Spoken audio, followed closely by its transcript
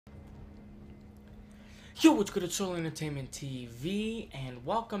Yo, what's good? It's Solely-Entertainment-Teevee, and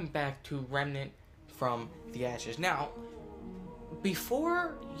welcome back to Remnant from the Ashes. Now,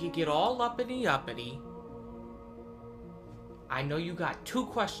 before you get all uppity, I know you got two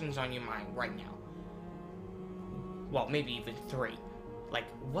questions on your mind right now. Well, maybe even three. Like,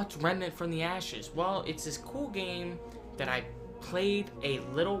 what's Remnant from the Ashes? Well, it's this cool game that I played a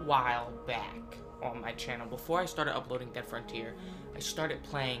little while back on my channel. Before I started uploading Dead Frontier, I started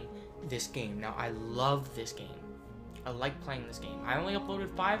playing this game. Now, I love this game. I like playing this game. I only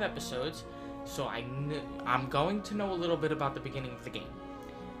uploaded 5 episodes, so I'm going to know a little bit about the beginning of the game.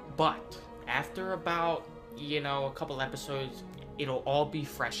 But after about, a couple episodes, it'll all be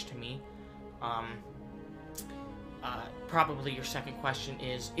fresh to me. Probably your second question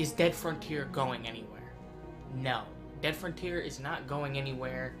is Dead Frontier going anywhere? No. Dead Frontier is not going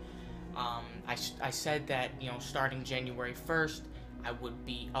anywhere. I said that, starting January 1st, I would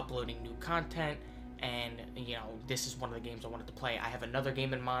be uploading new content, and, this is one of the games I wanted to play. I have another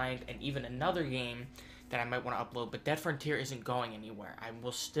game in mind, and even another game that I might want to upload, but Dead Frontier isn't going anywhere. I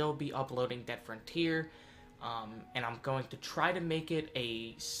will still be uploading Dead Frontier, and I'm going to try to make it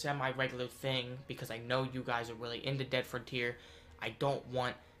a semi-regular thing, because I know you guys are really into Dead Frontier. I don't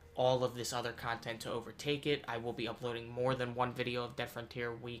want all of this other content to overtake it. I will be uploading more than one video of Dead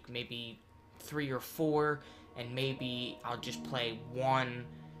Frontier a week, maybe 3 or 4, and maybe I'll just play one,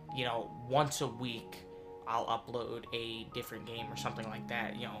 once a week I'll upload a different game or something like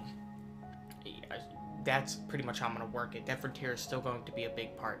that. That's pretty much how I'm going to work it. Dead Frontier is still going to be a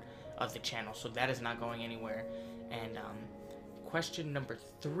big part of the channel, so that is not going anywhere. And question number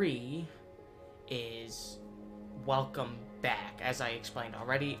 3 is welcome back. As I explained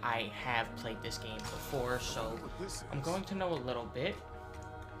already, I have played this game before, so I'm going to know a little bit.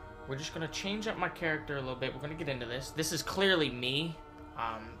 We're just going to change up my character a little bit. We're going to get into this. This is clearly me.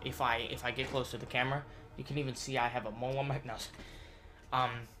 If I get close to the camera, you can even see I have a mole on my nose.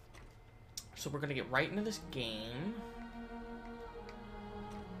 So we're going to get right into this game.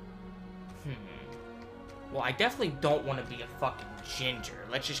 Well, I definitely don't want to be a fucking ginger.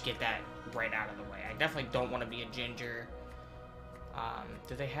 Let's just get that right out of the way. I definitely don't want to be a ginger.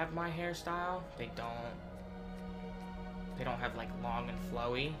 Do they have my hairstyle? They don't. They don't have, like, long and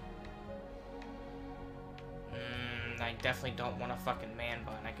flowy. I definitely don't want a fucking man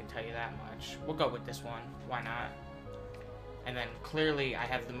bun, I can tell you that much. We'll go with this one. Why not? And then, clearly, I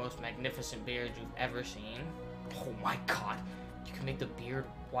have the most magnificent beard you've ever seen. Oh my god. You can make the beard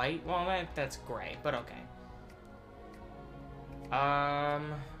white? Well, that's gray, but okay.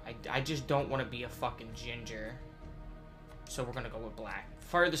 I just don't want to be a fucking ginger. So we're gonna go with black.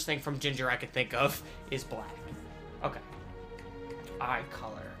 Furthest thing from ginger I could think of is black. Okay. Eye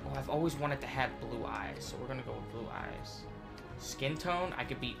color. Oh, I've always wanted to have blue eyes, so we're gonna go with blue eyes. Skin tone, I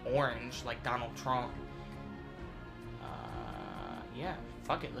could be orange, like Donald Trump. Yeah,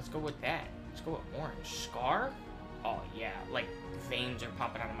 fuck it, let's go with that. Let's go with orange. Scar? Oh, yeah, like, veins are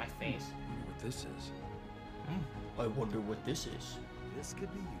popping out of my face. I wonder what this is. I wonder what this is. This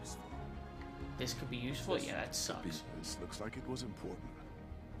could be useful. This could be useful? Yeah, that sucks. This looks like it was important.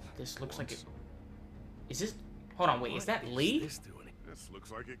 This looks like it... Is this... Hold on, wait, is that Lee? This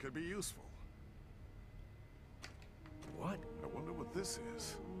looks like it could be useful. What? I wonder what this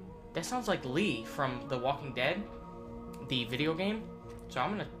is. That sounds like Lee from The Walking Dead, the video game. So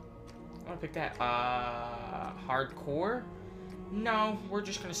I'm gonna pick that. Hardcore? No, we're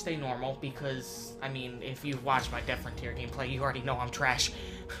just gonna stay normal because, I mean, if you've watched my Dead Frontier gameplay, you already know I'm trash.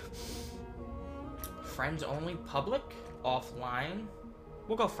 Friends only? Public? Offline?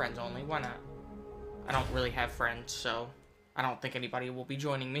 We'll go friends only, why not? I don't really have friends, so I don't think anybody will be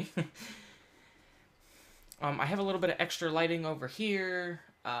joining me. I have a little bit of extra lighting over here,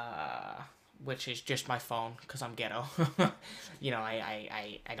 which is just my phone, because I'm ghetto. I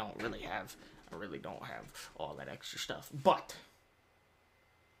really don't have all that extra stuff. But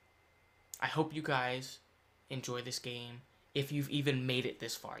I hope you guys enjoy this game. If you've even made it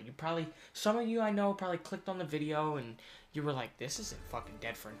this far, some of you I know probably clicked on the video and you were like, this isn't fucking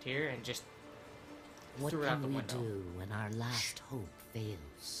Dead Frontier, and just threw it out the window. What can we do when our last hope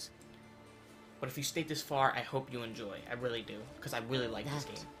fails? But if you stayed this far, I hope you enjoy. I really do, because I really like this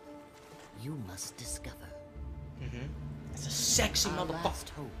game. You must discover. It's a sexy Our motherfucker. last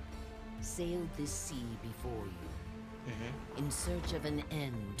hope sailed this sea before you, in search of an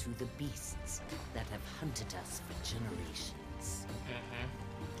end to the beasts that have hunted us for generations.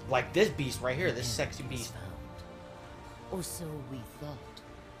 Like this beast right here, this End sexy was beast. found. Or so we thought.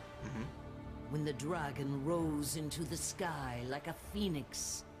 When the dragon rose into the sky like a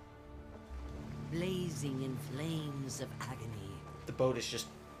phoenix, blazing in flames of agony. The boat is just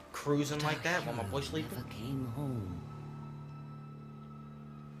cruising like that while my boy's sleeping. Never came home.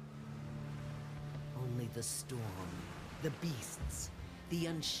 Only the storm, the beasts, the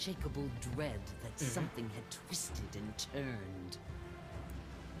unshakable dread that something had twisted and turned.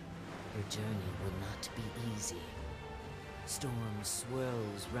 Her journey will not be easy. Storm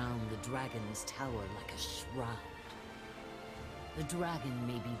swirls round the dragon's tower like a shroud. The dragon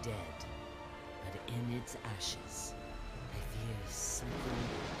may be dead, but in its ashes, I fear something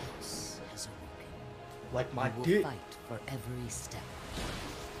else has awoken. Like my You will dick. fight for every step.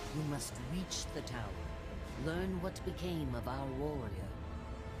 You must reach the tower, learn what became of our warrior,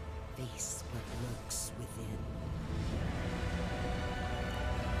 face what lurks within.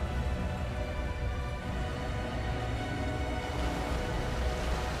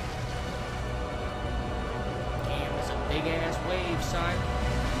 Damn, it's a big ass wave, son.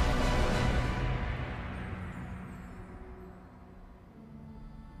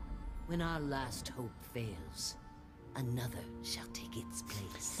 When our last hope fails, another shall take its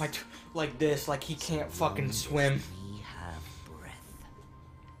place. Like this, like he can't fucking Long swim. as we have breath.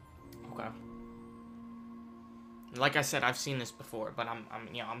 Okay. Like I said, I've seen this before, but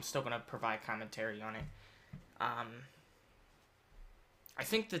I'm still gonna provide commentary on it. I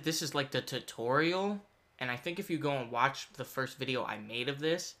think that this is like the tutorial, and I think if you go and watch the first video I made of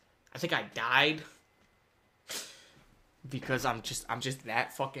this, I think I died because I'm just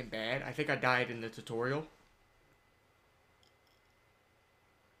that fucking bad. I think I died in the tutorial.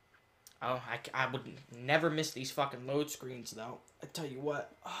 Oh, I would never miss these fucking load screens though. I tell you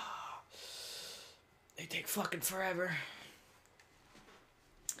what. They take fucking forever.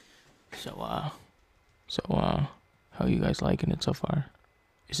 So, how are you guys liking it so far?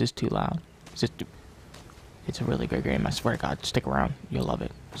 Is this too loud? Is this too... It's a really great game. I swear to God, stick around. You'll love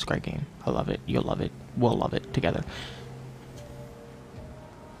it. It's a great game. I love it. You'll love it. We'll love it together.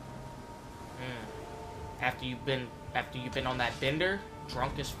 After you've been on that bender,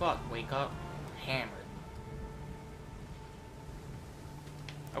 drunk as fuck, wake up, hammered.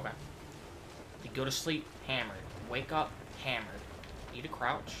 Okay. You go to sleep, hammered. Wake up, hammered. Need to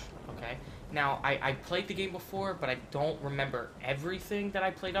crouch, okay? Now, I played the game before, but I don't remember everything that I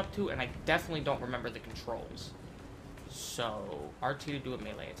played up to, and I definitely don't remember the controls. So, R2 to do a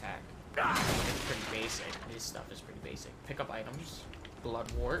melee attack. It's pretty basic. This stuff is pretty basic. Pick up items.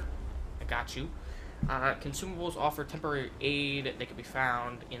 Bloodwort. I got you. Consumables offer temporary aid. They can be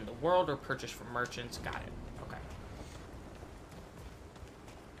found in the world or purchased from merchants. Got it. Okay.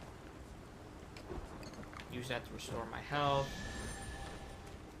 Use that to restore my health.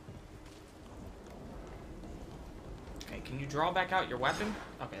 Okay, can you draw back out your weapon?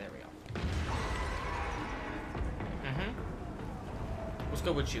 Okay, there we go. Let's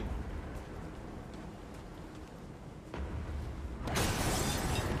go with you.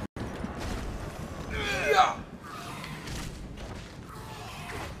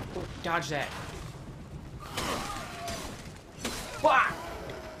 Oh, dodge that. Bah!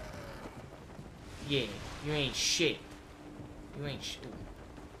 Yeah, you ain't shit. You ain't shit.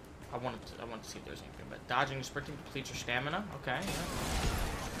 I wanted to see if there's anything, but dodging and sprinting depletes your stamina. Okay,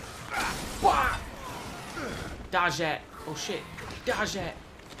 yeah. Bah! Dodge that. Oh shit. Dodge that.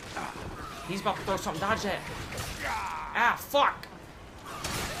 He's about to throw something. Dodge that. Ah, fuck.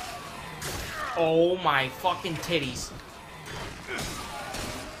 Oh my fucking titties.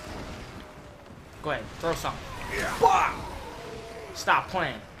 Go ahead, throw something. Bah! Stop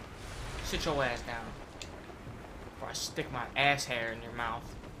playing. Sit your ass down. Before I stick my ass hair in your mouth.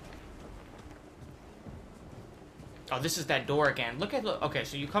 Oh, this is that door again. Look. Okay,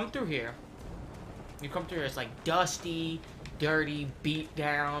 so you come through here. It's like dusty, dirty, beat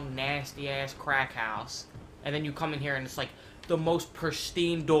down, nasty ass crack house. And then you come in here and it's like the most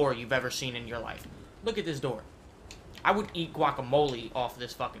pristine door you've ever seen in your life. Look at this door. I would eat guacamole off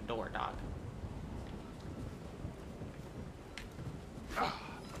this fucking door, dog.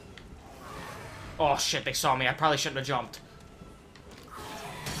 Oh shit, they saw me. I probably shouldn't have jumped.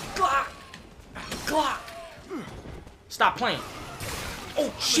 Glock! Glock! Stop playing.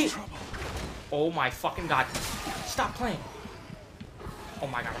 Oh shit! Oh my fucking God. Stop playing. Oh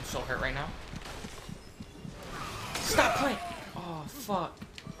my God, I'm so hurt right now. Stop playing. Oh fuck.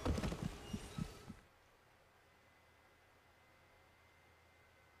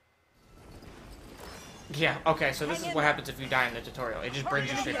 Yeah, okay, so this is what happens if you die in the tutorial. It just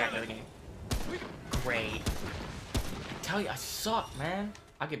brings you straight back to the game. Great. I tell you, I suck, man.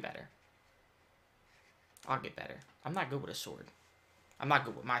 I'll get better. I'll get better. I'm not good with a sword. I'm not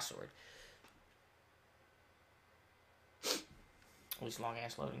good with my sword. All these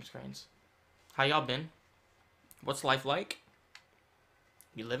long-ass loading screens. How y'all been? What's life like?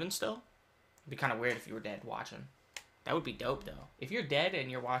 You living still? It'd be kind of weird if you were dead watching. That would be dope, though. If you're dead and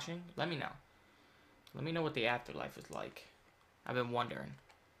you're watching, let me know. Let me know what the afterlife is like. I've been wondering.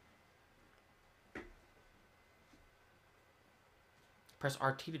 Press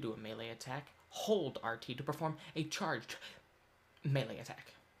RT to do a melee attack. Hold RT to perform a charged melee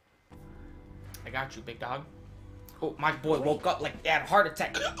attack. I got you, big dog. Oh, my boy woke up like he had a heart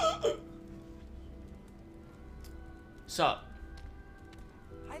attack. Sup?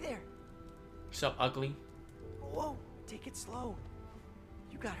 Hi there. Sup, ugly? Whoa, take it slow.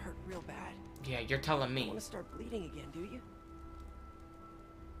 You got hurt real bad. Yeah, you're telling me. Want to start bleeding again, do you?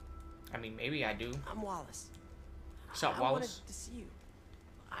 I mean, maybe I do. I'm Wallace. Sup, I Wallace? wanted to see you.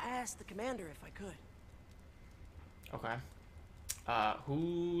 I asked the commander if I could. Okay.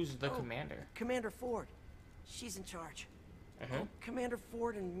 Who's the commander? Commander Ford. She's in charge. Commander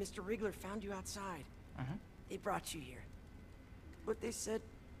Ford and Mr. Wriggler found you outside. They brought you here. But they said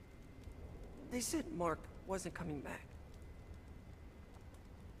Mark wasn't coming back.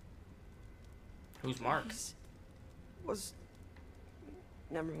 Who's Mark?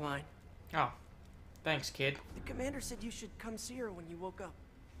 Never mind. Oh. Thanks, kid. The commander said you should come see her when you woke up.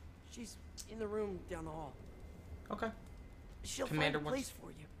 She's in the room down the hall. Okay. She'll Commander find a place for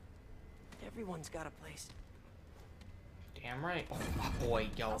you. Everyone's got a place. Damn right. Oh, my boy.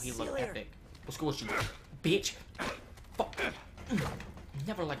 Yo, I'll he see you looked later. epic. What's good with you, bitch? Fuck.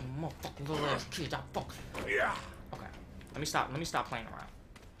 Never like motherfucking little ass kids. I fuck. Yeah. Okay. Let me stop playing around.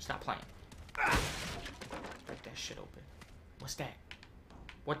 Stop playing. Break that shit open. What's that?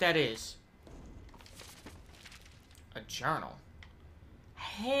 What that is? A journal.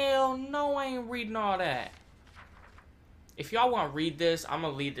 Hell no, I ain't reading all that. If y'all want to read this, I'm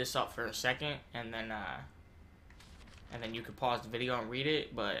gonna leave this up for a second, and then you can pause the video and read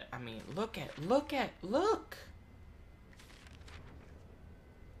it. But I mean, look.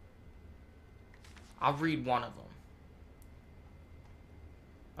 I'll read one of them.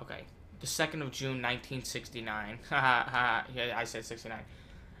 Okay, the 2nd of June, 1969. Yeah, I said 69.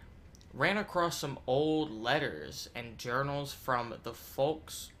 Ran across some old letters and journals from the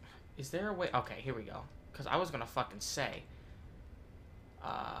folks. Is there a way? Okay, here we go. Because I was going to fucking say.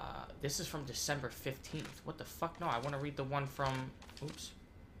 This is from December 15th. What the fuck? No, I want to read the one from... Oops.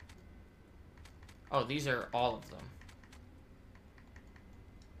 Oh, these are all of them.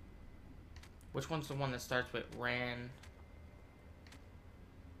 Which one's the one that starts with ran...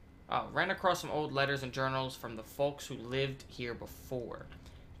 Oh, ran across some old letters and journals from the folks who lived here before.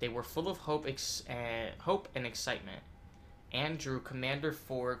 They were full of hope and excitement. Andrew, Commander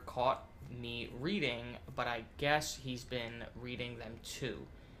Ford, caught me reading, but I guess he's been reading them too.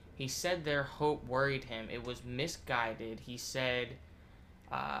 He said their hope worried him. It was misguided. He said,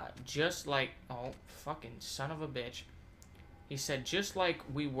 just like... Oh, fucking son of a bitch. He said, just like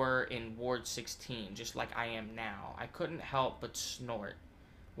we were in Ward 16, just like I am now. I couldn't help but snort.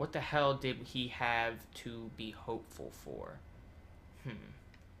 What the hell did he have to be hopeful for?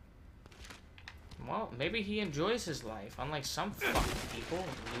 Well, maybe he enjoys his life, unlike some fucking people.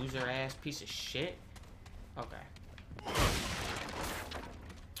 Loser-ass piece of shit. Okay.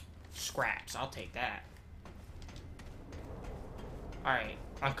 Scraps, I'll take that. Alright,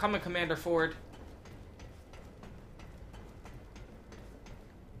 I'm coming, Commander Ford.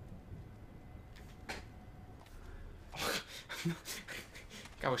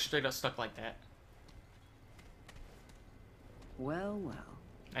 Guy was straight up stuck like that. Well, well.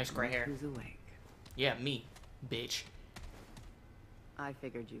 Nice gray hair. Who's awake? Yeah, me, bitch. I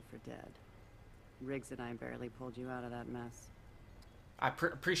figured you for dead. Riggs and I barely pulled you out of that mess. I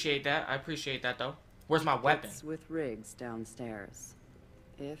appreciate that. I appreciate that, though. Where's my weapon? It's with Riggs downstairs.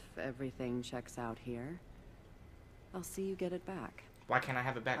 If everything checks out here, I'll see you get it back. Why can't I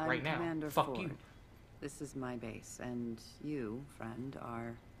have it back I'm right now? Commander Fuck Ford. you. This is my base, and you, friend,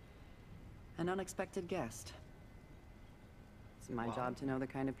 are an unexpected guest. It's my job to know the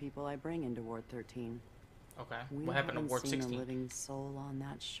kind of people I bring into Ward 13. Okay. We What happened to haven't Ward seen 16? a living soul on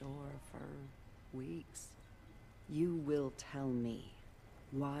that shore for weeks. You will tell me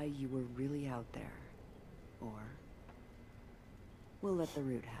why you were really out there, or we'll let the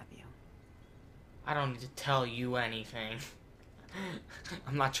root have you. I don't need to tell you anything.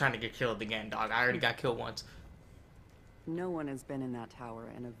 I'm not trying to get killed again, dog. I already got killed once. No one has been in that tower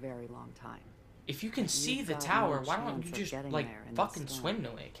in a very long time. If you can see You've the got tower, no why don't chance you of just, getting like, there in the fucking storm. swim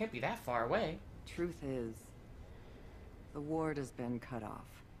to it? It can't be that far away. Truth is, the ward has been cut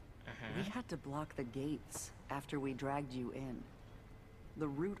off. We had to block the gates after we dragged you in. The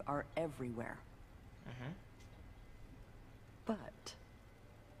root are everywhere. But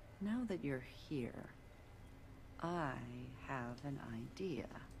now that you're here, I have an idea.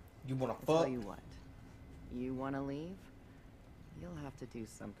 You wanna I'll fuck? tell you what. You wanna leave? You'll have to do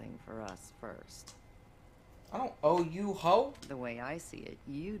something for us first. I don't owe you, ho. The way I see it,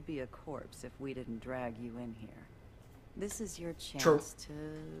 you'd be a corpse if we didn't drag you in here. This is your chance to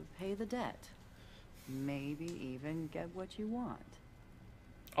pay the debt. Maybe even get what you want.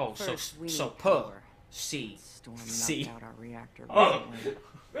 Oh, First, we so need puh. power. C. Storm C. knocked out our reactor Oh. recently.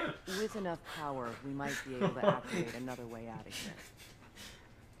 With enough power, we might be able to activate another way out of here.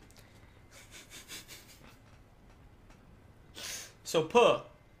 So puh.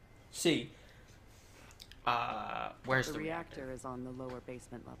 C. Where's The the reactor is on the lower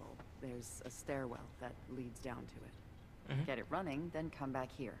basement level. There's a stairwell that leads down to it. Mhm. Get it running, then come back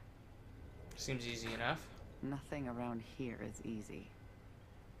here. Seems easy enough. Nothing around here is easy.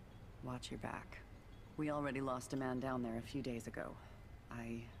 Watch your back. We already lost a man down there a few days ago.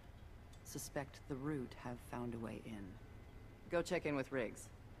 I suspect the Root have found a way in. Go check in with Riggs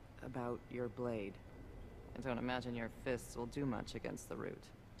about your blade. I don't imagine your fists will do much against the Root.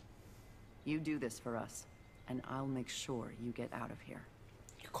 You do this for us, and I'll make sure you get out of here.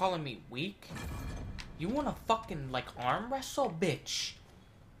 You're calling me weak? You wanna fucking, like, arm wrestle, bitch?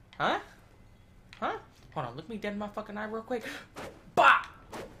 Huh? Huh? Hold on, look me dead in my fucking eye real quick. Bah!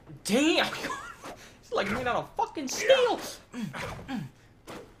 Damn! It's like made out of fucking steel!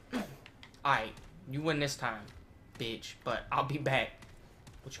 Alright, you win this time, bitch, but I'll be back.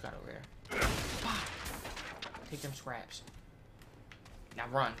 What you got over there? Bah! Take them scraps. Now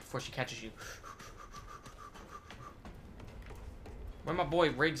run before she catches you. Where my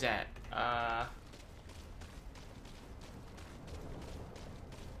boy Riggs at?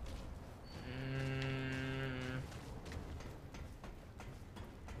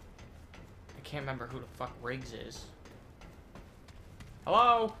 I can't remember who the fuck Riggs is.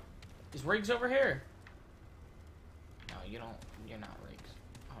 Hello? Is Riggs over here? No, you don't. You're not Riggs.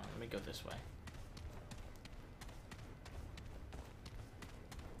 Hold on, let me go this way.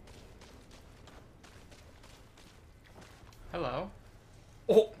 Hello.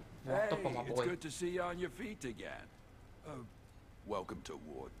 Oh, walked up on my It's boy. good to see you on your feet again. Welcome to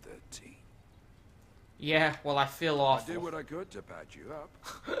Ward 13. Yeah, well, I feel I awful. did what I could to patch you up.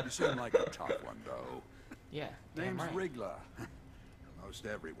 You seem like a tough one, though. Yeah, damn Name's right. Wriggler. Most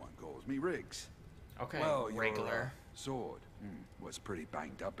everyone calls me Riggs. Okay, Well, your regular. sword was pretty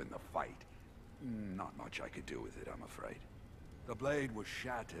banged up in the fight. Not much I could do with it, I'm afraid. The blade was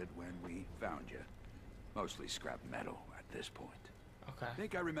shattered when we found you. Mostly scrap metal at this point. Okay. I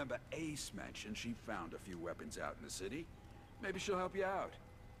think I remember Ace mentioned she found a few weapons out in the city. Maybe she'll help you out.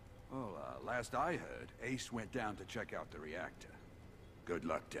 Well, last I heard, Ace went down to check out the reactor. Good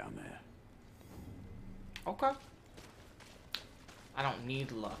luck down there. Okay. I don't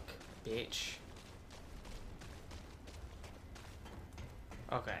need luck, bitch.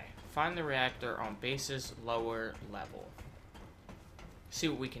 Okay. Find the reactor on base's lower level. See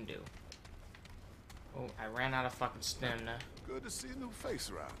what we can do. Oh, I ran out of fucking stamina. Good to see a new face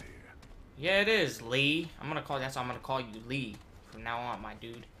around here. Yeah, it is, Lee. That's why I'm gonna call you Lee from now on, my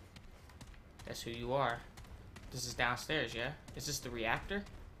dude. That's who you are. This is downstairs, yeah? Is this the reactor?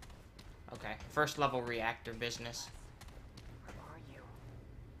 Okay, first level reactor business. Where are you? I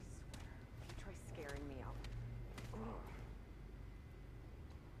swear, if you try scaring me out.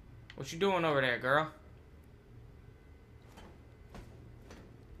 What you doing over there, girl?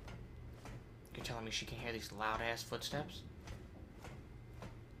 You're telling me she can hear these loud ass footsteps?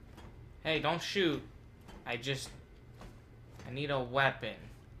 Hey, don't shoot. I need a weapon.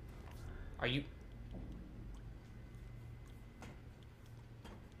 Are you...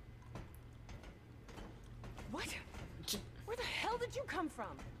 What? Where the hell did you come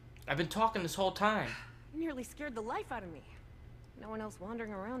from? I've been talking this whole time. You nearly scared the life out of me. No one else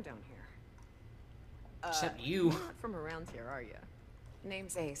wandering around down here. Except you. You're not from around here, are you?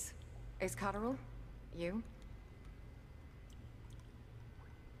 Name's Ace. Ace Cotterill? You?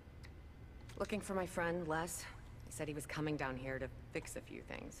 Looking for my friend, Les. He said he was coming down here to fix a few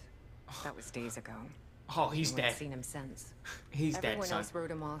things. That was days ago. Oh, he's No one's dead. seen him since. He's dead, Everyone son. else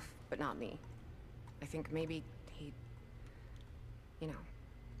wrote him off, but not me. I think maybe he... You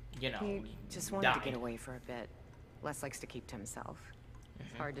know, he just wanted to died. get away for a bit. Les likes to keep to himself.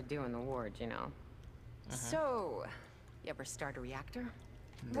 It's hard to do in the ward, you know. So, you ever start a reactor?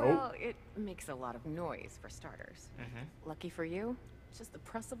 Nope. Well, it makes a lot of noise for starters. Lucky for you, it's just the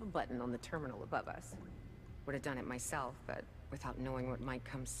press of a button on the terminal above us. Would have done it myself, but without knowing what might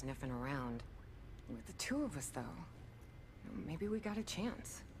come sniffing around. With the two of us, though, maybe we got a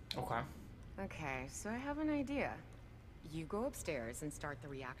chance. Okay. Okay, so I have an idea. You go upstairs and start the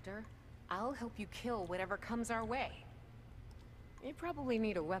reactor. I'll help you kill whatever comes our way. You probably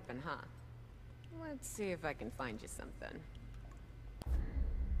need a weapon, huh? Let's see if I can find you something.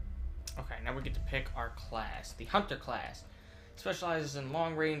 Okay, now we get to pick our class. The Hunter class specializes in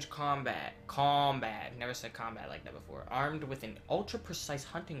long-range combat. Never said combat like that before. Armed with an ultra-precise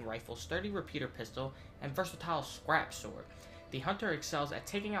hunting rifle, sturdy repeater pistol, and versatile scrap sword. The Hunter excels at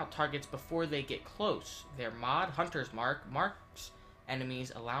taking out targets before they get close. Their mod, Hunter's Mark, marks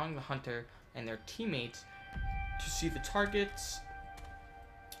enemies, allowing the Hunter and their teammates to see the targets.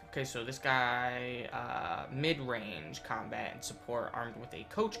 Okay, so this guy, mid-range combat and support, armed with a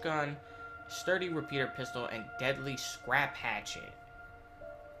coach gun, sturdy repeater pistol, and deadly scrap hatchet.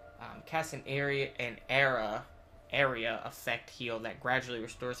 Casts an area effect heal that gradually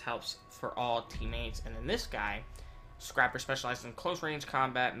restores health for all teammates. And then this guy, Scrapper, specializes in close range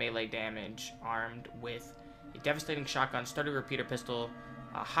combat, melee damage, armed with a devastating shotgun, sturdy repeater pistol,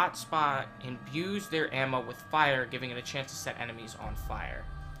 a hotspot, imbues their ammo with fire, giving it a chance to set enemies on fire.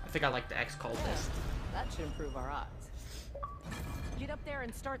 I think I like the ex-cultist. That should improve our odds. Get up there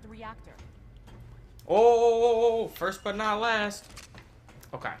and start the reactor. Oh, first but not last.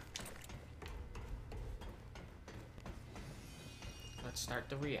 Okay. Let's start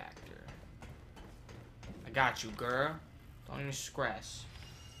the reactor. I got you, girl. Don't even stress.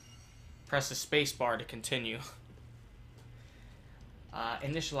 Press the space bar to continue.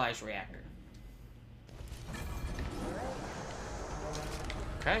 Initialize reactor.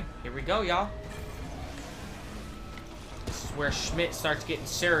 Okay, here we go, y'all. This is where Schmidt starts getting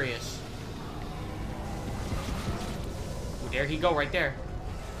serious. Ooh, there he go, right there.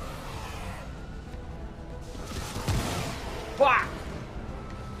 Wah!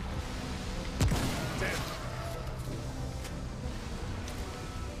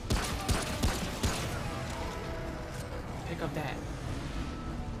 Pick up that.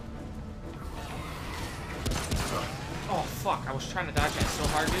 Oh, fuck. I was trying to dodge that so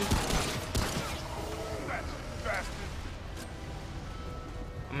hard, dude.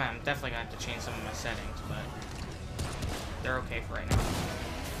 I'm definitely going to have to change some of my settings, but they're okay for right now.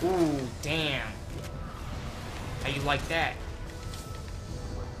 Ooh, damn. How you like that?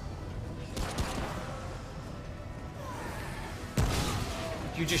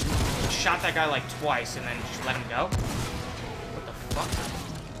 You just shot that guy like twice and then just let him go? What the fuck?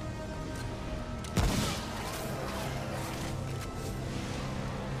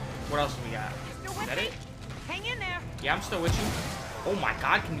 What else do we got? Is that it? Hang in there. Yeah, I'm still with you. Oh my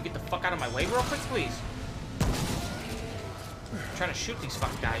god, can you get the fuck out of my way real quick, please? I'm trying to shoot these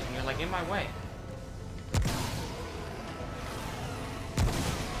fucking guys and you're like in my way.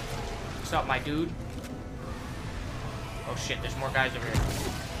 What's up, my dude? Oh shit, there's more guys over here.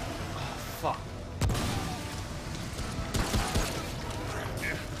 Oh, fuck.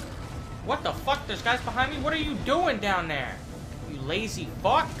 What the fuck? There's guys behind me? What are you doing down there? You lazy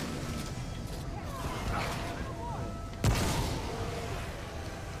fuck?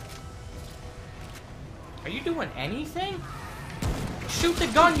 Are you doing anything? Shoot the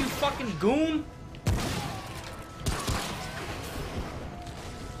gun, you fucking goon!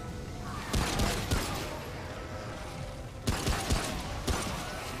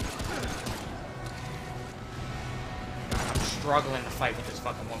 I'm struggling to fight with this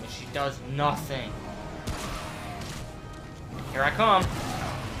fucking woman. She does nothing. Here I come.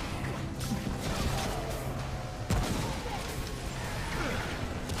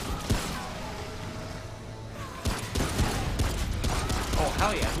 Oh,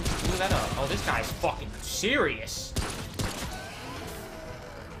 hell yeah. Who blew that up? Oh, this guy's fucking serious.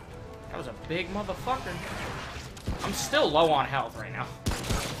 That was a big motherfucker. I'm still low on health right now.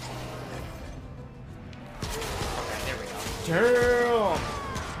 Okay, there we go. Damn!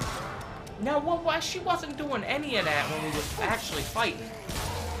 Now, why she wasn't doing any of that when we was actually fighting?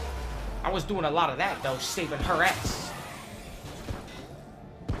 I was doing a lot of that, though, saving her ass.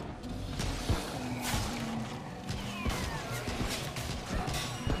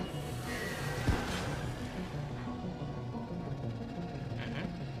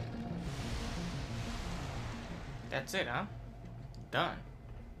 That's it, huh? Done.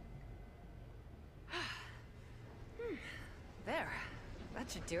 There. That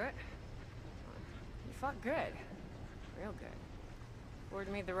should do it. You fought good. Real good.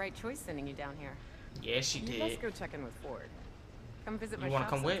 Ford made the right choice sending you down here. Yeah, she did. Let's go check in with Ford. Come visit my You shop want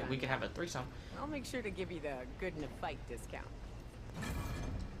to come with? sometime. We can have a threesome. I'll make sure to give you the good in a fight discount.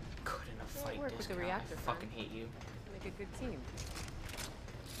 Good in a fight work with the discount. reactor I fucking hate you. Make a good team.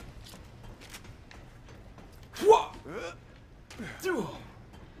 What?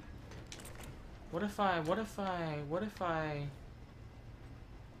 What if I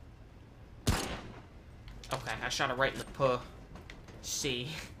Okay, I shot it right in the pussy.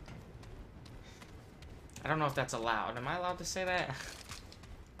 I don't know if that's allowed. Am I allowed to say that?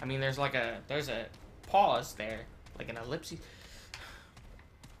 I mean, there's a pause there, like an ellipsis.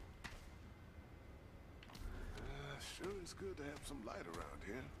 Sure is good to have some light around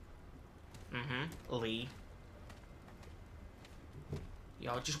here. Lee.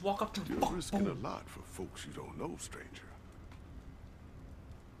 Yo, just walk up to You're boom, risking boom. a lot for folks you don't know, stranger.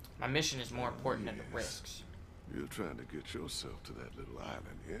 My mission is more important than the Yes. risks. You're trying to get yourself to that little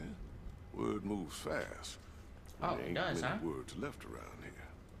island, yeah? Word moves fast. Oh, There it ain't does, many huh? words left around here.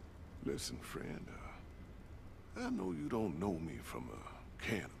 Listen, friend, I know you don't know me from a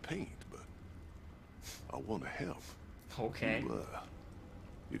can of paint, but I want to help. Okay.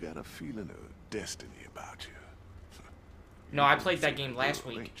 You got a feeling of destiny about you. No, I played that game last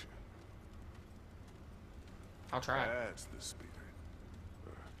Girl, week. ain't you? I'll try. That's the spirit.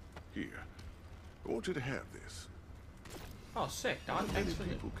 Here, I want you to have this. Oh, sick, dog. Not many Thanks for the...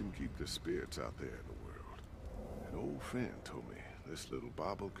 people can keep their spirits out there in the world. An old friend told me this little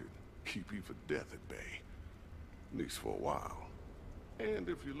bauble could keep you for death at bay. At least for a while. And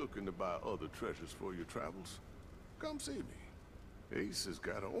if you're looking to buy other treasures for your travels, come see me. Ace has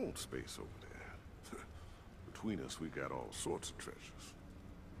got her own space over there. Between us, we got all sorts of treasures.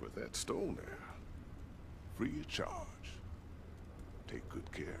 But that stone there, free of charge. Take good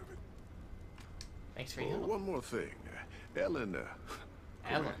care of it. Thanks for your Oh, help. one more thing. Ellen,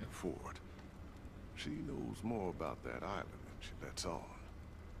 Ellen. Ford. She knows more about that island than she lets on.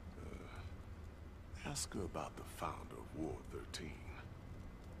 Ask her about the founder of Ward 13.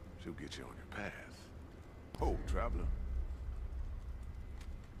 She'll get you on your path. Oh, traveler.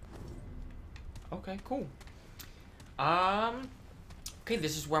 Okay, cool. Okay,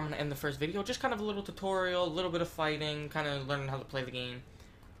 this is where I'm gonna end the first video. Just kind of a little tutorial, a little bit of fighting, kind of learning how to play the game.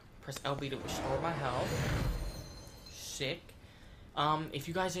 Press LB to restore my health. Sick. If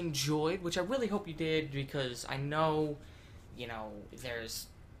you guys enjoyed, which I really hope you did, because I know, you know, there's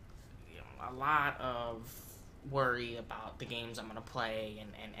a lot of worry about the games I'm gonna play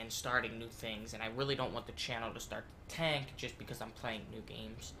and starting new things, and I really don't want the channel to start to tank just because I'm playing new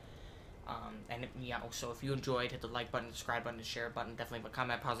games. And yeah, so if you enjoyed, hit the like button, subscribe button, the share button, definitely leave a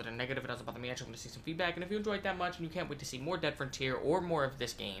comment, positive or negative. It doesn't bother me. I just want to see some feedback. And if you enjoyed that much and you can't wait to see more Dead Frontier or more of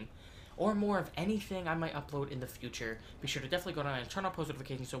this game, or more of anything I might upload in the future, be sure to definitely go down and turn on post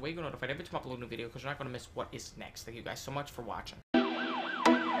notifications so you get notified every time I upload a new video, because you're not going to miss what is next. Thank you guys so much for watching.